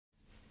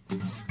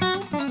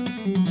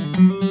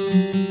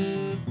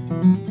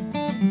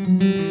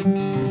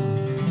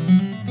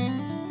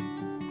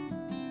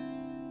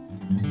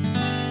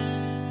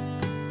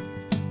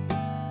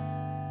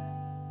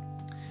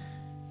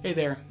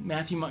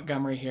Matthew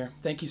Montgomery here.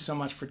 Thank you so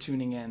much for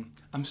tuning in.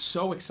 I'm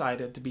so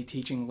excited to be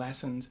teaching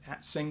lessons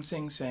at Sing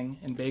Sing Sing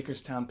in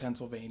Bakerstown,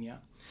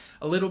 Pennsylvania.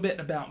 A little bit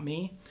about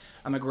me.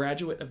 I'm a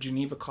graduate of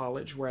Geneva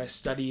College where I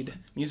studied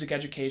music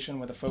education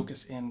with a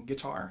focus in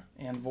guitar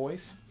and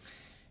voice.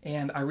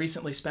 And I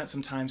recently spent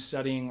some time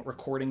studying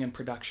recording and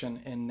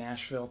production in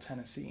Nashville,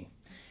 Tennessee.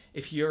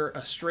 If you're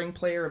a string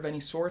player of any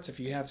sorts, if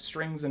you have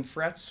strings and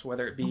frets,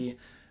 whether it be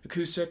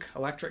acoustic,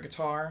 electric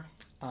guitar,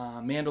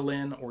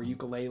 mandolin or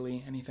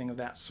ukulele, anything of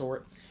that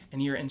sort,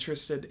 and you're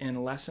interested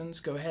in lessons,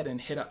 go ahead and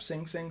hit up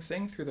Sing Sing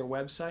Sing through their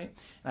website.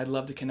 And I'd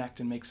love to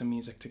connect and make some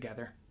music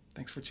together.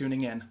 Thanks for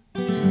tuning in.